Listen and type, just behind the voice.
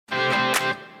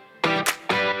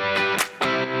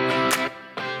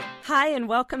Hi, and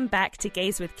welcome back to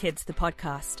Gays with Kids, the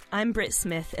podcast. I'm Britt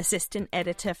Smith, assistant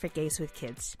editor for Gays with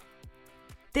Kids.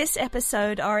 This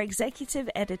episode, our executive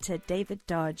editor, David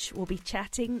Dodge, will be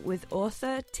chatting with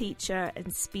author, teacher,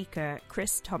 and speaker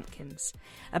Chris Tompkins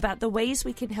about the ways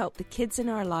we can help the kids in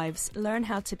our lives learn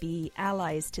how to be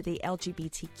allies to the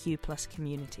LGBTQ+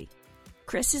 community.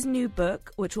 Chris's new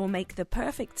book, which will make the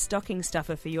perfect stocking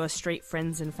stuffer for your straight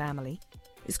friends and family,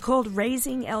 is called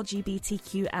Raising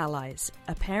LGBTQ Allies,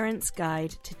 A Parent's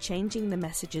Guide to Changing the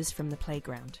Messages from the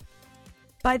Playground.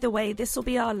 By the way, this will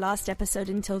be our last episode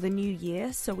until the new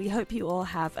year, so we hope you all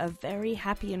have a very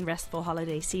happy and restful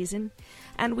holiday season.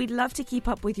 And we'd love to keep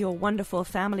up with your wonderful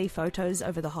family photos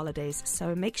over the holidays,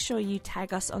 so make sure you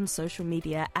tag us on social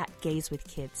media at Gays with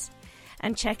Kids.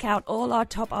 And check out all our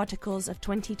top articles of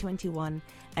 2021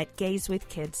 at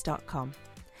gayswithkids.com.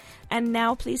 And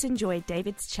now please enjoy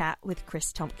David's chat with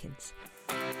Chris Tompkins.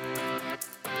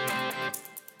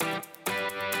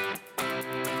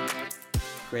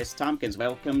 Chris Tompkins,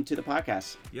 welcome to the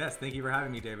podcast. Yes, thank you for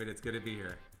having me, David. It's good to be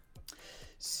here.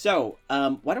 So,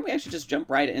 why don't we actually just jump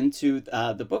right into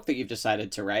the book that you've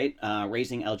decided to write,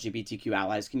 Raising LGBTQ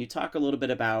Allies. Can you talk a little bit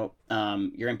about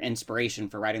your inspiration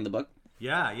for writing the book?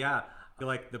 Yeah. I feel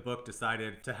like the book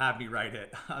decided to have me write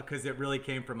it because it really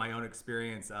came from my own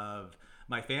experience of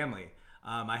my family.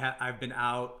 I've been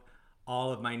out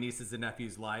all of my nieces and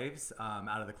nephews' lives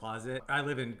out of the closet. I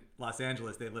live in Los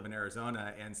Angeles, they live in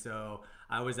Arizona, and so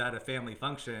I was at a family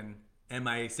function, and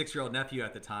my 6-year-old nephew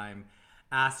at the time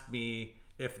asked me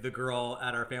if the girl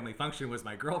at our family function was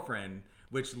my girlfriend,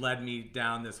 which led me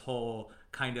down this whole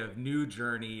kind of new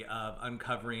journey of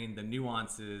uncovering the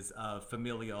nuances of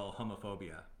familial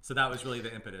homophobia. So that was really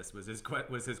the impetus, was his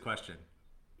question.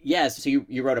 Yes, so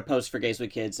you wrote a post for Gays with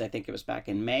Kids, I think it was back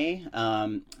in May,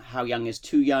 How Young is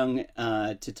Too Young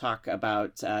to talk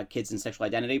about kids and sexual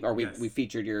identity, or we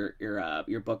featured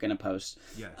your book in a post.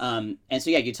 Yes. And so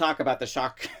you talk about the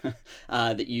shock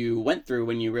that you went through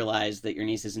when you realized that your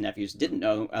nieces and nephews didn't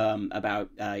know about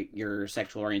your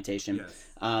sexual orientation.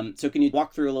 Yes. So can you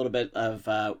walk through a little bit of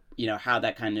how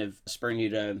that kind of spurred you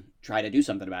to try to do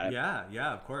something about it?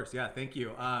 Yeah, of course. Yeah, thank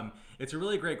you. It's a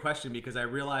really great question because I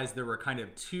realized there were kind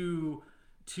of two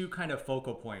kind of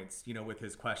focal points, with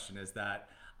his question, is that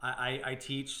I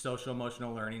teach social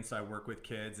emotional learning, so I work with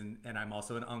kids, and I'm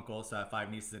also an uncle, so I have 5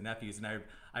 nieces and nephews, and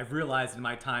I've realized in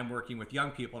my time working with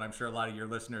young people, and I'm sure a lot of your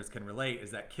listeners can relate,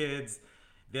 is that kids,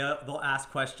 they'll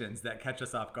ask questions that catch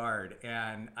us off guard,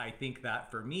 and I think that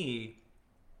for me,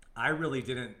 I really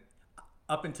didn't,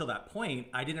 up until that point,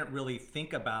 I didn't really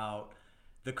think about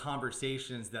the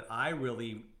conversations that I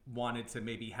really wanted to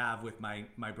maybe have with my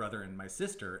brother and my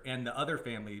sister and the other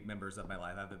family members of my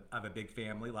life. I have a big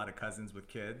family, a lot of cousins with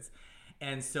kids.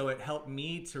 And so it helped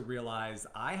me to realize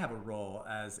I have a role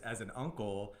as an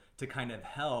uncle to kind of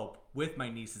help with my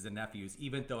nieces and nephews,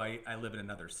 even though I live in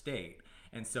another state.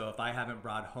 And so if I haven't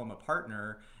brought home a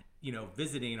partner,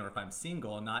 visiting, or if I'm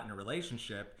single and not in a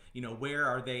relationship, where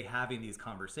are they having these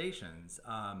conversations?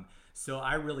 So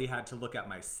I really had to look at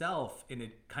myself in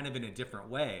a different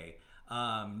way.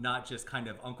 Not just kind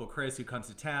of Uncle Chris who comes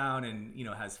to town and,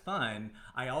 has fun.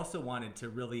 I also wanted to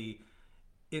really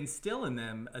instill in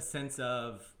them a sense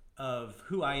of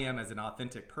who I am as an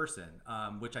authentic person,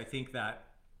 which I think that,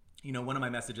 one of my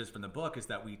messages from the book is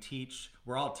that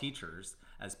we're all teachers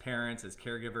as parents, as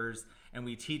caregivers, and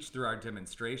we teach through our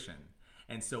demonstration.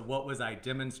 And so what was I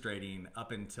demonstrating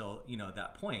up until,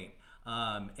 that point?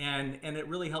 And it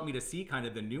really helped me to see kind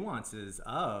of the nuances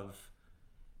of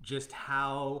just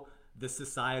how the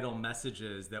societal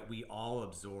messages that we all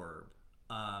absorb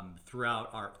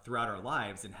throughout our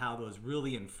lives, and how those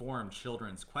really inform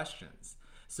children's questions.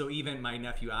 So even my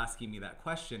nephew asking me that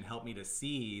question helped me to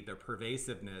see the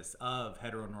pervasiveness of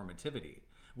heteronormativity,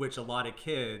 which a lot of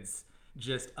kids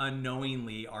just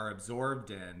unknowingly are absorbed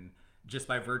in just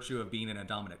by virtue of being in a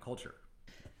dominant culture.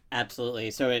 Absolutely.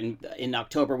 So in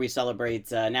October, we celebrate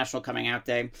National Coming Out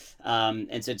Day.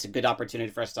 And so it's a good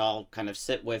opportunity for us to all kind of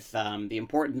sit with the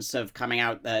importance of coming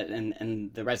out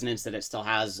and the resonance that it still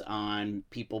has on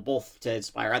people, both to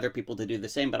inspire other people to do the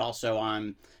same, but also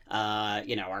on,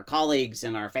 our colleagues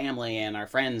and our family and our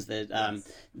friends that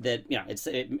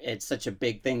it's such a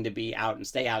big thing to be out and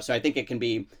stay out. So I think it can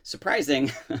be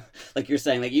surprising, like you're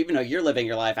saying, like, even though you're living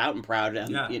your life out and proud,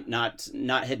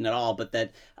 not hidden at all, but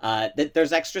that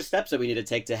there's extra steps that we need to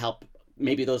take to help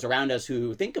maybe those around us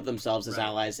who think of themselves as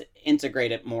allies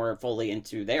integrate it more fully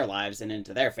into their lives and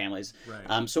into their families.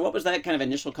 Right. So what was that kind of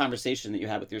initial conversation that you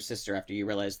had with your sister after you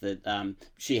realized that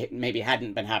she maybe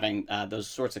hadn't been having those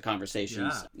sorts of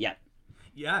conversations yet?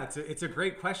 Yeah, it's a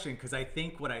great question, because I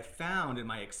think what I found in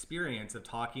my experience of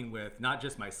talking with not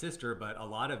just my sister, but a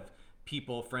lot of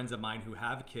people, friends of mine who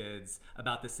have kids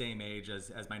about the same age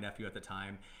as my nephew at the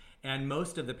time, and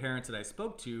most of the parents that I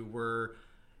spoke to were,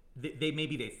 they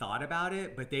maybe they thought about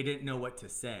it, but they didn't know what to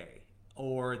say,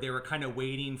 or they were kind of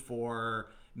waiting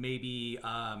for maybe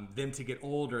them to get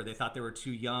older. They thought they were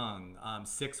too young.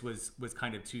 6 was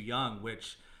kind of too young,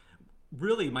 which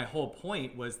really my whole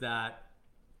point was that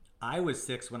I was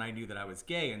 6 when I knew that I was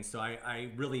gay. And so I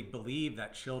really believe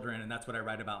that children, and that's what I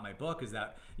write about in my book, is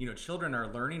that, children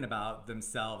are learning about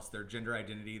themselves, their gender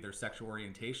identity, their sexual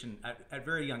orientation at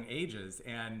very young ages.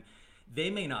 And they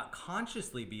may not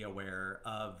consciously be aware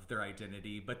of their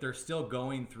identity, but they're still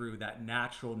going through that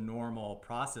natural, normal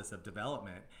process of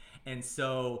development. And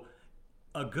so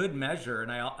a good measure,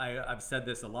 and I've said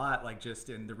this a lot, like just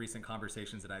in the recent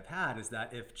conversations that I've had, is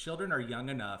that if children are young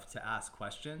enough to ask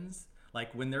questions,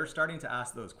 like when they're starting to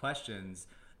ask those questions,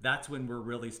 that's when we're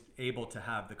really able to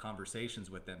have the conversations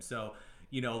with them. So,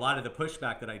 a lot of the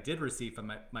pushback that I did receive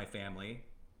from my family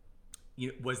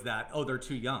was that, oh, they're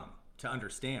too young to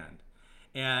understand.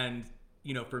 And,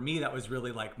 for me, that was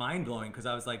really like mind blowing, because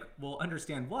I was like, well,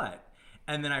 understand what?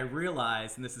 And then I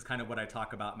realized, and this is kind of what I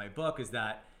talk about in my book, is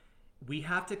that we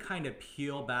have to kind of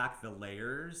peel back the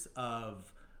layers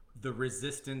of the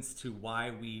resistance to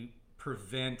why we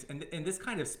prevent, and this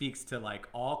kind of speaks to like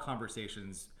all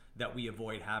conversations that we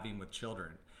avoid having with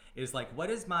children, is like, what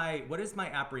is my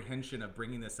apprehension of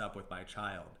bringing this up with my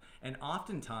child? And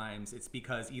oftentimes it's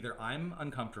because either I'm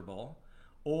uncomfortable,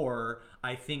 or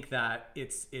I think that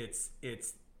it's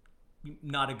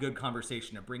not a good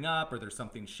conversation to bring up, or there's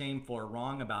something shameful or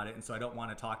wrong about it, and so I don't want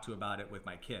to talk about it with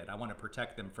my kid. I want to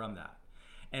protect them from that.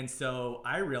 And so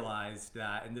I realized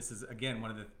that, and this is again one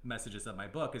of the messages of my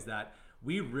book, is that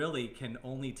we really can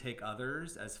only take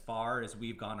others as far as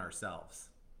we've gone ourselves.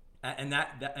 And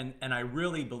I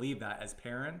really believe that as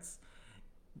parents,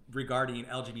 regarding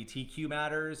LGBTQ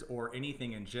matters or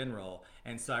anything in general.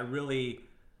 And so I really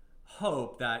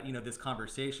hope that this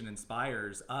conversation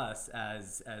inspires us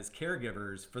as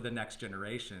caregivers for the next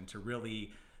generation to really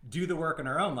do the work in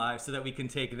our own lives, so that we can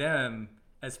take them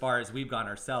as far as we've gone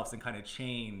ourselves and kind of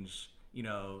change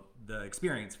the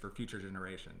experience for future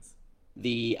generations.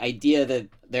 The idea that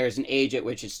there's an age at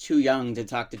which it's too young to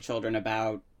talk to children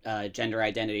about gender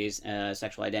identities,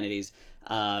 sexual identities,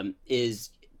 is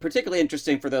particularly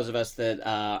interesting for those of us that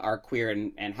are queer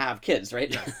and have kids,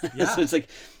 right? Yeah. So it's like,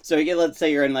 let's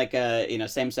say you're in like a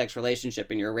same-sex relationship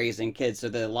and you're raising kids, so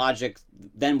the logic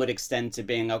then would extend to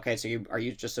being, okay, so are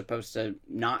you just supposed to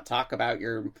not talk about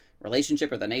your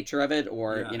relationship or the nature of it,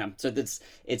 or so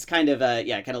it's kind of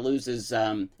it kind of loses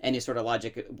any sort of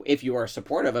logic if you are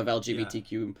supportive of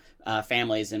LGBTQ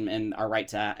families and our right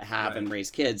to have and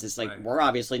raise kids. It's like, we're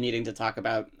obviously needing to talk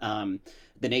about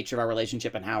the nature of our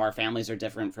relationship and how our families are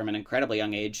different from an incredibly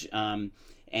young age.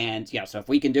 And so if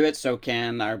we can do it, so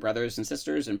can our brothers and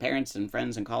sisters and parents and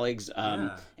friends and colleagues.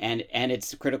 And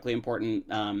it's critically important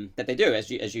that they do,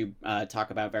 as you talk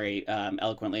about very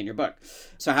eloquently in your book.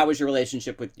 So how is your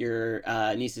relationship with your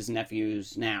nieces and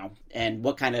nephews now? And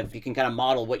what you can kind of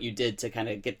model what you did to kind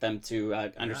of get them to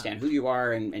understand who you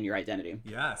are and your identity?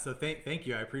 Yeah, so thank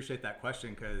you. I appreciate that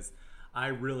question, because I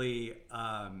really,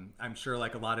 I'm sure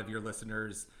like a lot of your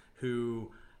listeners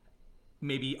who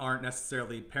maybe aren't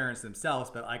necessarily parents themselves,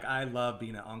 but like I love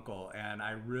being an uncle, and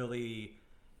I really,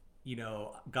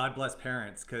 God bless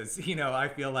parents, because I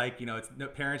feel like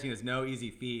parenting is no easy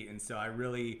feat, and so I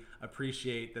really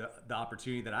appreciate the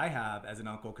opportunity that I have as an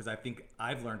uncle, because I think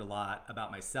I've learned a lot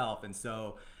about myself. And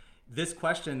so this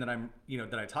question that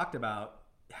that I talked about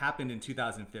happened in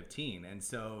 2015, and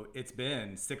so it's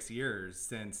been 6 years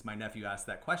since my nephew asked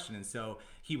that question. And so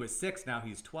he was 6, now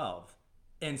he's 12,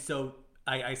 and so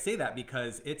I say that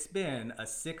because it's been a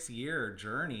 6-year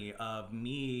journey of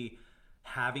me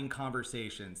having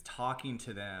conversations, talking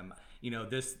to them.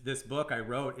 This book I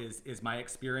wrote is my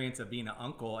experience of being an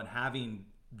uncle and having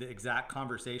the exact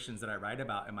conversations that I write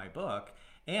about in my book.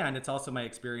 And it's also my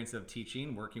experience of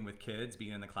teaching, working with kids,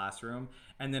 being in the classroom.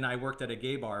 And then I worked at a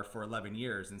gay bar for 11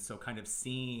 years. And so kind of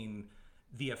seeing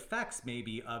the effects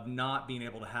maybe of not being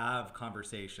able to have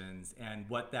conversations and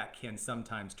what that can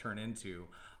sometimes turn into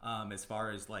as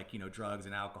far as like, drugs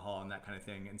and alcohol and that kind of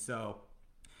thing. And so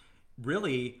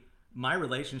really my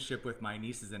relationship with my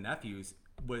nieces and nephews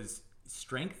was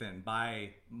strengthened by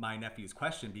my nephew's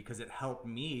question, because it helped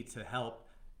me to help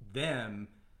them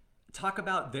talk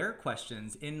about their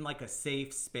questions in like a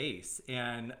safe space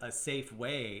and a safe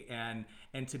way, and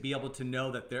to be able to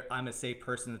know that I'm a safe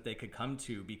person that they could come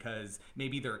to, because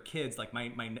maybe their kids, like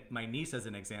my niece as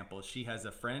an example, she has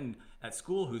a friend at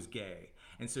school who's gay,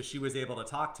 And so she was able to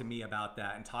talk to me about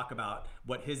that and talk about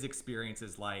what his experience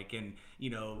is like, and, you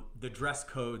know, the dress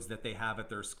codes that they have at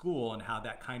their school and how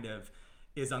that kind of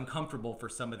is uncomfortable for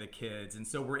some of the kids. And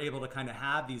so we're able to kind of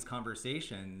have these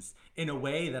conversations in a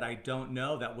way that I don't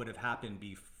know that would have happened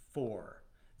before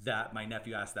that my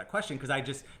nephew asked that question,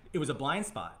 because it was a blind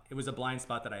spot. It was a blind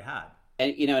spot that I had.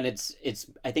 And, you know, and it's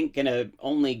I think gonna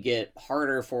only get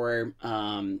harder for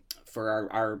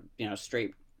our you know,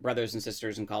 straight brothers and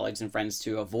sisters and colleagues and friends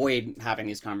to avoid having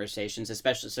these conversations,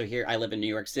 especially. So here I live in New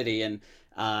York City, and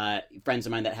friends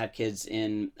of mine that have kids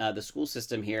in the school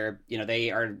system here, you know, they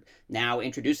are now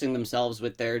introducing themselves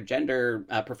with their gender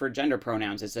preferred gender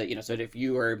pronouns. It's you know, so if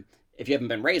you haven't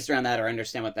been raised around that or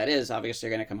understand what that is, obviously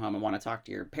you're going to come home and want to talk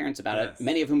to your parents about it.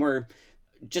 Many of whom were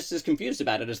just as confused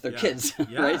about it as their kids,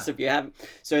 right? So if you have,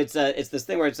 so it's this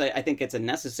thing where I think it's a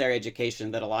necessary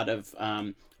education that a lot of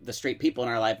the straight people in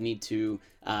our life need to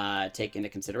take into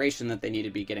consideration, that they need to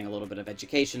be getting a little bit of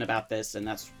education about this, and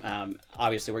that's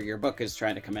obviously where your book is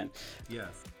trying to come in.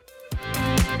 Yes.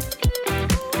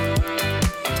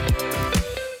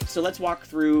 So let's walk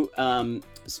through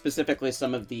specifically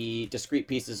some of the discrete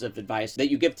pieces of advice that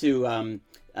you give to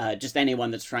just anyone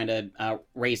that's trying to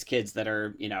raise kids that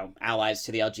are, you know, allies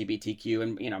to the LGBTQ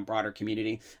and, you know, broader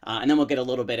community. And then we'll get a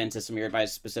little bit into some of your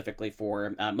advice specifically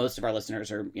for most of our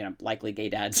listeners are, you know, likely gay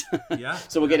dads. Yeah.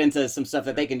 So we'll get into some stuff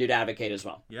that they can do to advocate as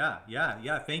well. Yeah.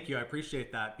 Thank you. I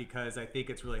appreciate that, because I think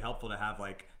it's really helpful to have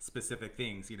like specific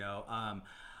things, you know.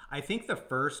 I think the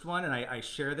first one, and I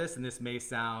share this, and this may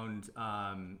sound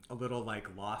a little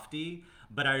like lofty,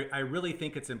 but I really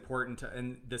think it's important to,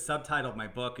 and the subtitle of my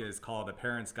book is called A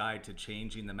Parent's Guide to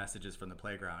Changing the Messages from the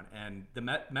Playground. And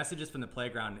the messages from the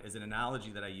playground is an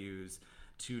analogy that I use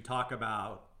to talk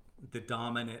about the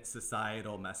dominant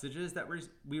societal messages that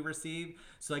we receive.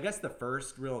 So I guess the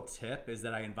first real tip is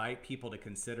that I invite people to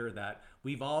consider that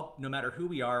we've all, no matter who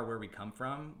we are, where we come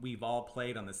from, we've all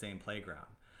played on the same playground.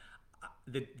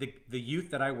 The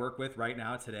youth that I work with right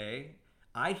now today,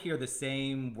 I hear the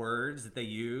same words that they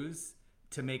use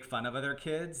to make fun of other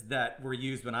kids that were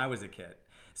used when I was a kid.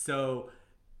 So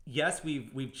yes,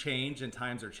 we've changed, and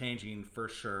times are changing for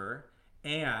sure.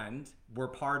 And we're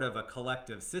part of a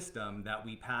collective system that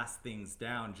we pass things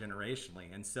down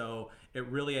generationally. And so it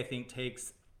really, I think,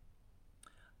 takes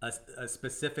a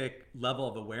specific level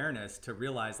of awareness to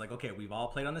realize, like, okay, we've all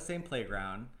played on the same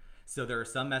playground. So there are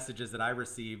some messages that I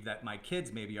receive that my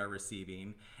kids maybe are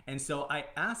receiving. And so I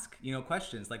ask, you know,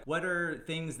 questions like, what are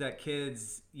things that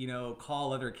kids, you know,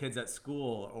 call other kids at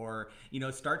school, or, you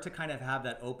know, start to kind of have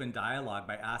that open dialogue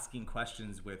by asking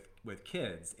questions with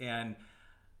kids. And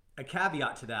a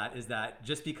caveat to that is that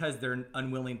just because they're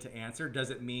unwilling to answer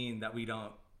doesn't mean that we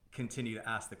don't continue to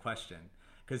ask the question.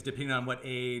 Because depending on what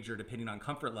age or depending on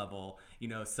comfort level, you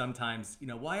know, sometimes, you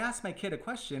know, well, I asked my kid a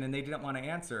question and they didn't want to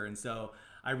answer. And so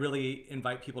I really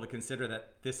invite people to consider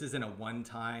that this isn't a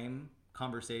one-time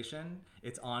conversation.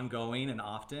 It's ongoing and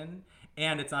often,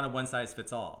 and it's not a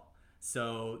one-size-fits-all.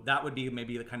 So that would be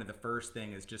maybe kind of the first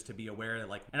thing, is just to be aware that,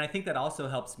 like, and I think that also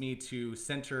helps me to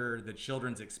center the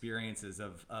children's experiences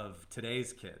of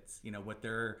today's kids, you know, what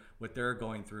they're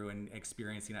going through and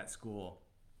experiencing at school.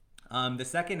 The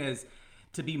second is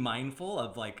to be mindful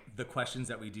of, like, the questions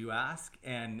that we do ask,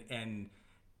 and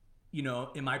you know,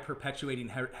 am I perpetuating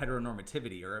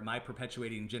heteronormativity, or am I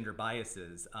perpetuating gender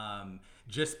biases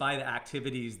just by the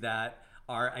activities that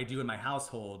I do in my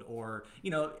household, or,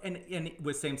 you know, and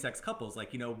with same-sex couples,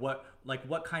 like, you know,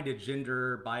 what kind of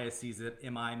gender biases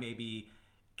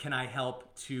can I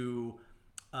help to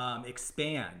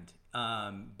expand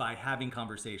by having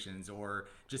conversations, or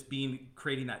just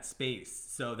creating that space.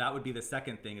 So that would be the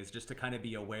second thing, is just to kind of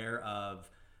be aware of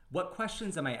what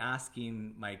questions am I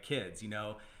asking my kids. You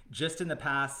know, just in the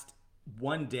past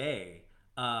one day,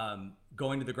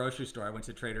 going to the grocery store, I went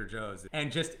to Trader Joe's,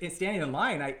 and just standing in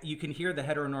line, you can hear the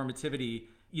heteronormativity.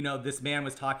 You know, this man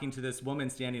was talking to this woman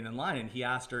standing in line, and he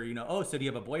asked her, you know, oh, so do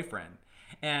you have a boyfriend?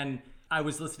 And I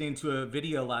was listening to a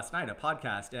video last night, a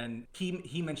podcast, and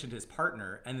he mentioned his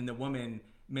partner, and then the woman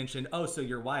mentioned, oh, so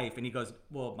your wife? And he goes,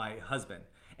 well, my husband.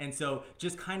 And so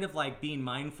just kind of like being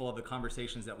mindful of the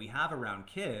conversations that we have around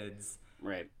kids,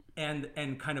 right?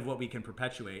 And kind of what we can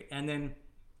perpetuate. And then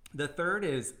the third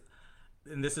is,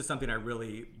 and this is something I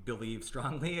really believe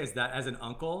strongly, is that as an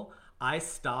uncle, I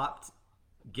stopped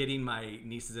getting my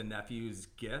nieces and nephews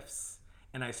gifts,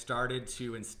 and I started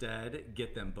to instead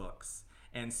get them books.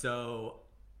 And so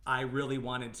I really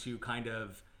wanted to kind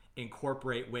of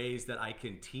incorporate ways that I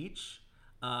can teach,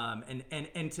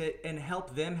 and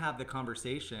help them have the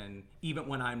conversation even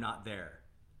when I'm not there.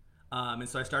 And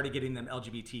so I started getting them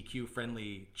LGBTQ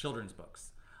friendly children's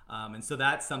books. And so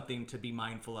that's something to be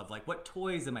mindful of, like what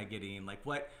toys am I getting? Like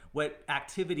what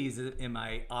activities am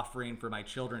I offering for my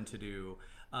children to do?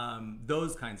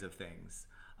 Those kinds of things.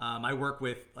 I work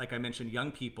with, like I mentioned,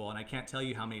 young people, and I can't tell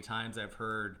you how many times I've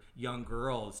heard young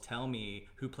girls tell me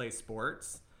who play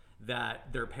sports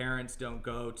that their parents don't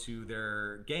go to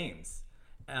their games.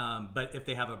 But if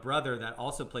they have a brother that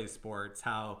also plays sports,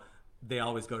 how they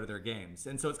always go to their games.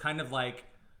 And so it's kind of like,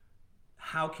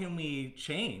 how can we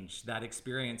change that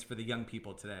experience for the young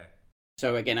people today?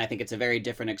 So again, I think it's a very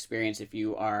different experience if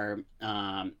you are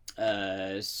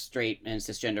a straight and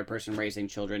cisgender person raising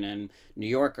children in New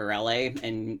York or LA,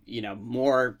 and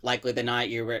more likely than not,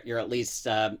 you're at least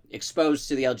exposed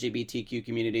to the LGBTQ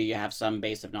community. You have some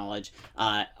base of knowledge.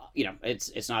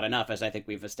 It's not enough, as I think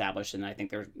we've established, and I think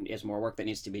there is more work that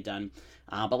needs to be done.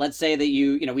 But let's say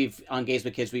that we've on Gays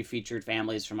with Kids, we've featured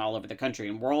families from all over the country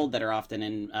and world that are often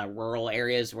in rural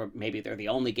areas where maybe they're the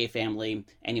only gay family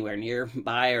anywhere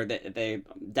nearby, or they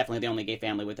definitely the only gay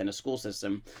family within a school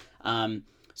system.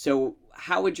 So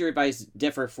how would your advice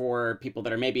differ for people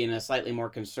that are maybe in a slightly more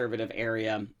conservative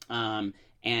area,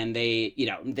 and they,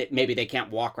 maybe they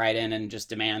can't walk right in and just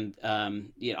demand,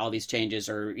 all these changes,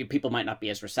 or people might not be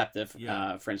as receptive,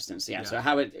 for instance. Yeah. So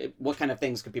what kind of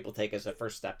things could people take as a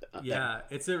first step?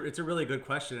 It's a really good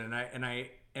question.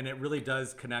 And it really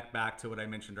does connect back to what I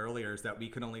mentioned earlier, is that we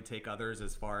can only take others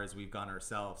as far as we've gone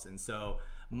ourselves. And so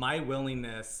my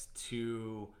willingness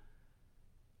to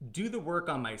do the work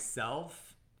on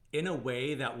myself in a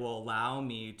way that will allow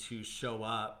me to show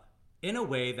up in a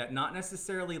way that not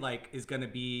necessarily is going to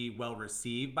be well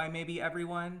received by maybe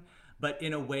everyone, but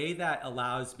in a way that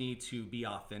allows me to be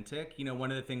authentic.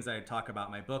 One of the things I talk about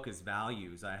in my book is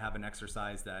values. I have an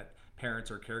exercise that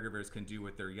parents or caregivers can do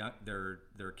with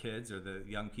their kids or the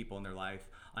young people in their life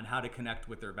on how to connect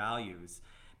with their values.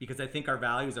 Because I think our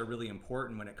values are really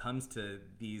important when it comes to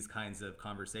these kinds of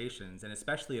conversations, and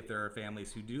especially if there are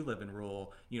families who do live in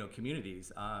rural,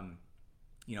 communities. I'm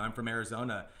from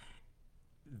Arizona.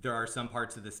 There are some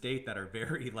parts of the state that are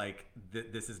very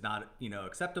this is not,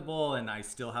 acceptable, and I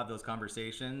still have those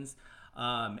conversations.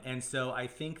 And so I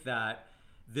think that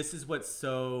this is what's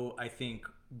so, I think,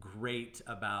 great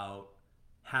about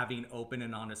having open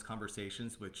and honest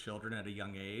conversations with children at a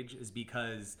young age, is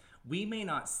because we may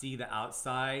not see the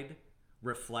outside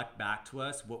reflect back to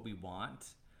us what we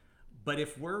want, but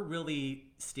if we're really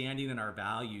standing in our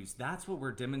values, that's what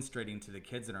we're demonstrating to the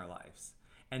kids in our lives.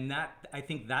 And that, I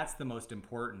think that's the most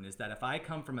important, is that if I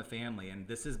come from a family and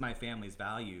this is my family's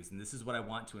values and this is what I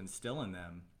want to instill in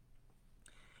them,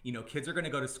 kids are going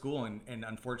to go to school, and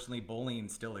unfortunately bullying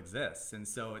still exists. And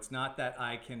so it's not that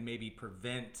I can maybe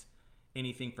prevent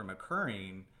anything from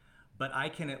occurring, but I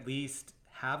can at least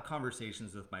have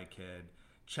conversations with my kid,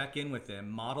 check in with them,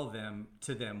 model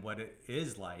to them what it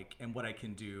is like and what I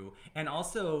can do. And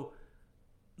also,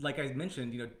 like I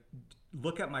mentioned,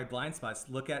 look at my blind spots,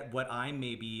 look at what I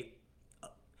maybe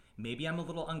I'm a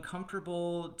little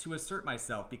uncomfortable to assert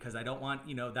myself, because I don't want,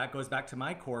 that goes back to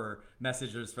my core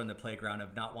messages from the playground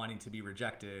of not wanting to be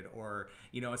rejected, or,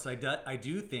 so I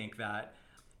do think that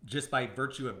just by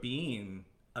virtue of being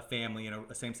a family,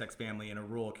 a same-sex family in a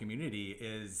rural community,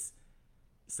 is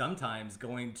sometimes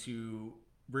going to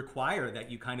require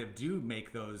that you kind of do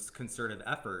make those concerted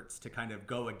efforts to kind of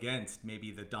go against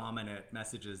maybe the dominant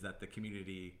messages that the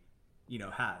community,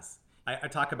 has. I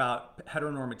talk about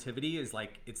heteronormativity is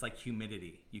it's like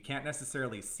humidity. You can't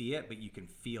necessarily see it, but you can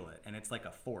feel it, and it's like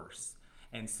a force.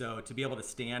 And so to be able to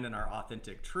stand in our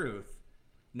authentic truth,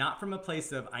 not from a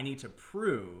place of I need to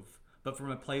prove, but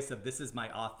from a place of this is my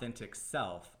authentic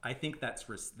self, I think that's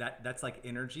like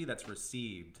energy that's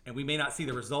received. And we may not see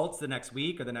the results the next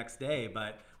week or the next day,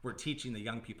 but we're teaching the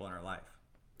young people in our life.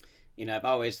 I've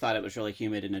always thought it was really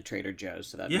humid in a Trader Joe's,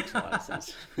 so that makes a lot of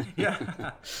sense.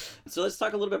 Yeah. So let's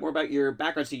talk a little bit more about your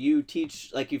background. So you teach,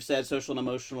 like you've said, social and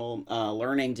emotional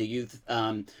learning to youth.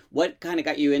 What kind of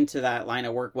got you into that line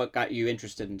of work? What got you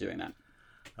interested in doing that?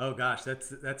 Oh gosh,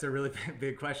 that's a really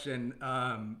big question.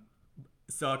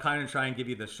 So I'll kind of try and give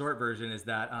you the short version, is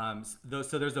that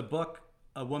so there's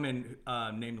a woman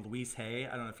named Louise Hay.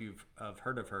 I don't know if you've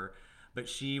heard of her, but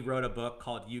she wrote a book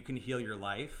called You Can Heal Your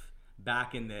Life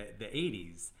back in the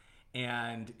 80s.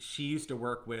 And she used to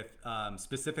work with,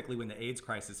 specifically when the AIDS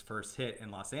crisis first hit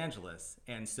in Los Angeles.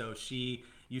 And so she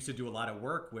used to do a lot of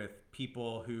work with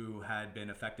people who had been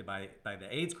affected by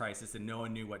the AIDS crisis, and no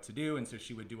one knew what to do. And so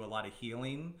she would do a lot of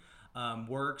healing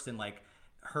works, and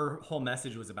her whole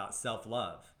message was about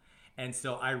self-love. And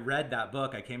so I read that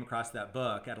book. I came across that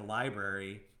book at a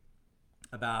library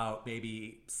about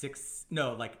maybe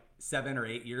 7 or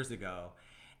 8 years ago.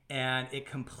 And it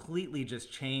completely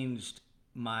just changed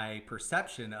my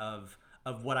perception of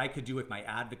what I could do with my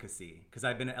advocacy, because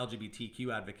I've been an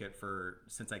LGBTQ advocate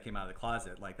since I came out of the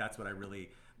closet. Like that's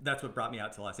what brought me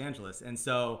out to Los Angeles. And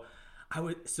so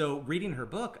reading her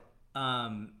book,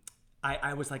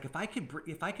 I was like, if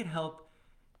I could help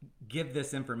give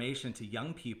this information to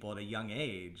young people at a young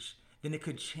age, then it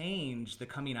could change the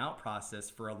coming out process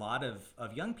for a lot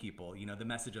of young people, the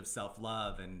message of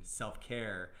self-love and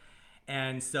self-care.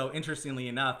 And so interestingly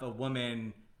enough, a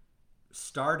woman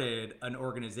started an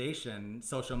organization,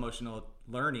 Social Emotional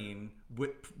Learning,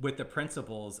 with the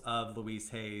principles of Louise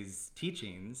Hay's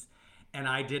teachings. And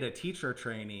I did a teacher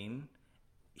training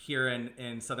here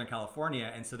in Southern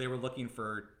California. And so they were looking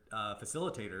for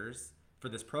facilitators for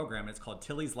this program. It's called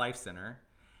Tilly's Life Center.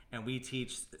 And we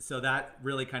teach, so that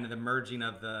really kind of the merging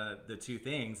of the two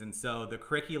things. And so the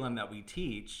curriculum that we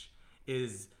teach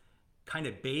is kind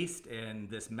of based in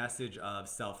this message of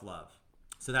self-love.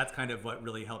 So that's kind of what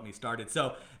really helped me started.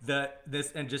 So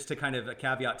and just to kind of a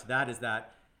caveat to that is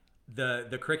that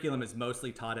the curriculum is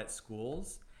mostly taught at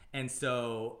schools. And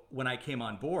so when I came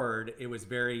on board, it was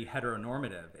very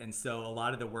heteronormative. And so a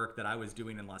lot of the work that I was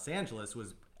doing in Los Angeles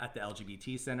was at the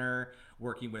LGBT Center,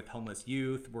 working with homeless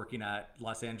youth, working at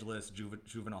Los Angeles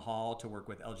Juvenile Hall to work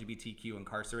with LGBTQ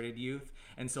incarcerated youth.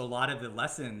 And so a lot of the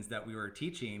lessons that we were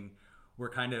teaching were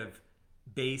kind of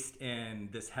based in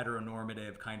this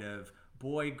heteronormative kind of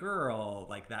boy girl,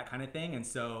 like that kind of thing. And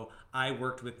so I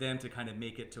worked with them to kind of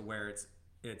make it to where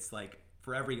it's like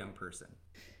for every young person.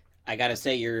 I gotta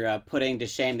say, you're putting to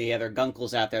shame the other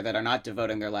gunkles out there that are not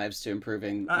devoting their lives to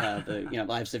improving the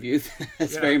lives of youth.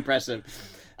 It's very impressive.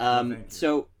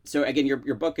 So again,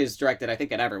 your book is directed, I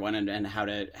think, at everyone and how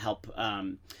to help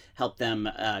them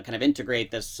kind of integrate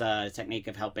this technique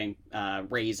of helping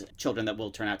raise children that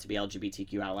will turn out to be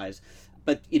LGBTQ allies.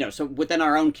 But, so within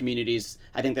our own communities,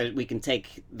 I think that we can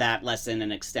take that lesson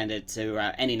and extend it to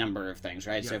any number of things,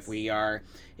 right? Yes. So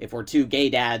if we're two gay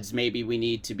dads, maybe we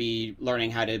need to be learning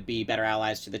how to be better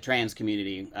allies to the trans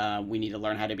community. We need to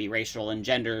learn how to be racial and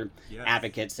gender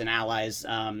advocates and allies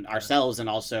ourselves, and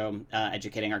also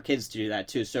educating our kids to do that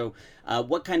too. So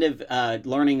what kind of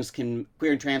learnings can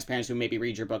queer and trans parents who maybe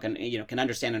read your book and can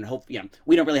understand and hope,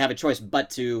 we don't really have a choice but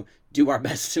to do our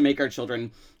best to make our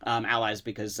children allies,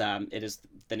 because it is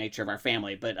the nature of our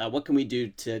family. But what can we do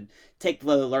to take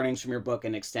the learnings from your book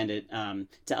and extend it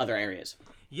to other areas?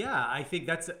 Yeah, I think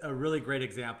that's a really great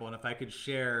example. And if I could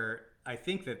share, I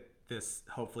think that this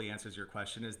hopefully answers your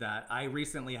question, is that I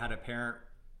recently had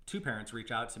two parents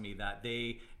reach out to me that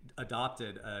they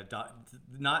adopted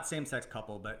not same-sex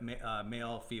couple, but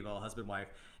male, female, husband, wife.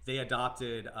 They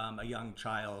adopted a young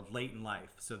child late in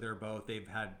life. So they've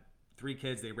had 3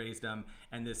 kids, they raised them,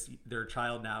 and their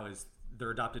child now their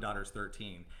adopted daughter's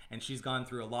 13, and she's gone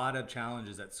through a lot of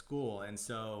challenges at school. And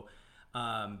so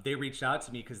they reached out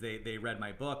to me because they read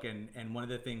my book, and one of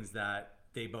the things that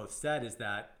they both said is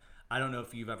that, I don't know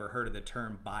if you've ever heard of the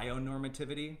term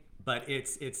bionormativity, but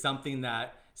it's something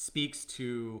that speaks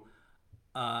to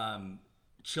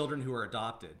children who are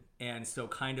adopted. And so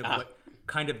kind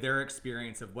of their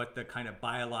experience of what the kind of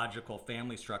biological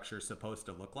family structure is supposed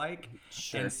to look like.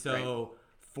 Sure, and so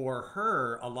for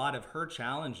her, a lot of her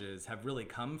challenges have really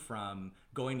come from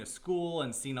going to school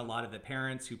and seeing a lot of the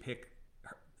parents who pick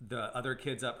the other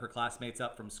kids up, her classmates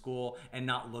up from school, and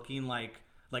not looking like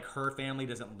her family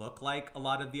doesn't look like a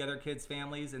lot of the other kids'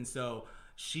 families. And so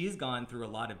she's gone through a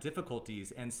lot of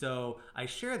difficulties. And so I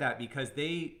share that because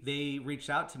they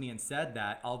reached out to me and said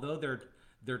that although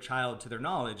their child, to their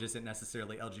knowledge, isn't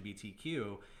necessarily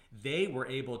LGBTQ, they were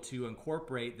able to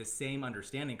incorporate the same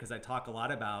understanding, because I talk a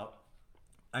lot about,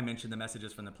 I mentioned the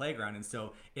messages from the playground, and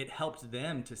so it helped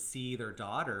them to see their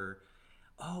daughter,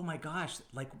 oh my gosh,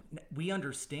 like we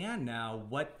understand now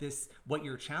what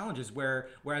your challenge is,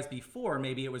 whereas before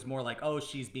maybe it was more like, oh,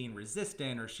 she's being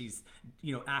resistant, or she's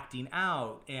acting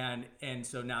out, and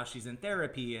so now she's in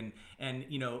therapy, and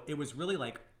it was really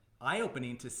like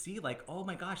eye-opening to see, like, oh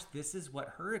my gosh, this is what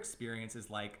her experience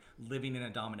is like, living in a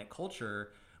dominant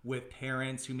culture with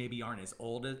parents who maybe aren't as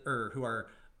old as, or who are,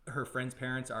 her friends'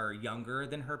 parents are younger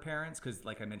than her parents, because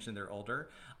like I mentioned, they're older.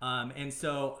 And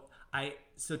so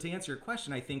to answer your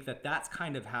question, I think that that's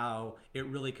kind of how it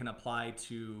really can apply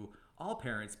to all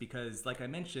parents, because like I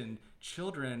mentioned,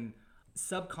 children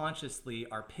subconsciously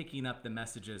are picking up the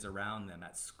messages around them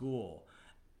at school,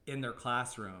 in their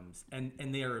classrooms, and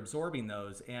they are absorbing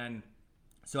those. And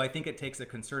so I think it takes a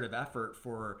concerted effort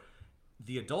for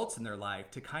the adults in their life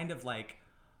to kind of like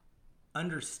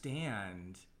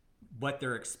understand what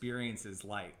their experience is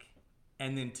like,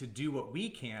 and then to do what we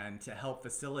can to help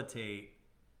facilitate,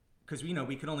 because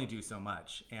we can only do so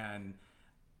much, and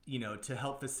to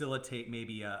help facilitate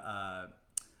maybe a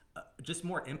just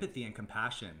more empathy and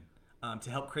compassion to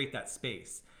help create that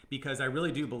space. Because I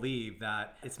really do believe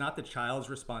that it's not the child's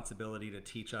responsibility to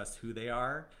teach us who they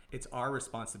are. It's our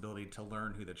responsibility to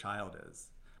learn who the child is.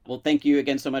 Well, thank you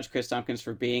again so much, Chris Tompkins,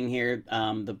 for being here.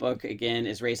 The book, again,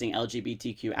 is Raising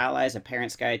LGBTQ Allies, A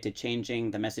Parent's Guide to Changing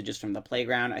the Messages from the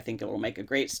Playground. I think it will make a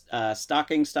great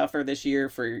stocking stuffer this year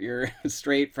for your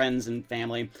straight friends and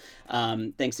family.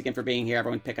 Thanks again for being here.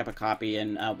 Everyone pick up a copy,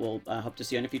 and we'll hope to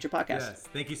see you on a future podcast. Yes,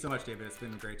 thank you so much, David. It's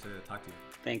been great to talk to you.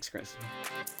 Thanks, Chris.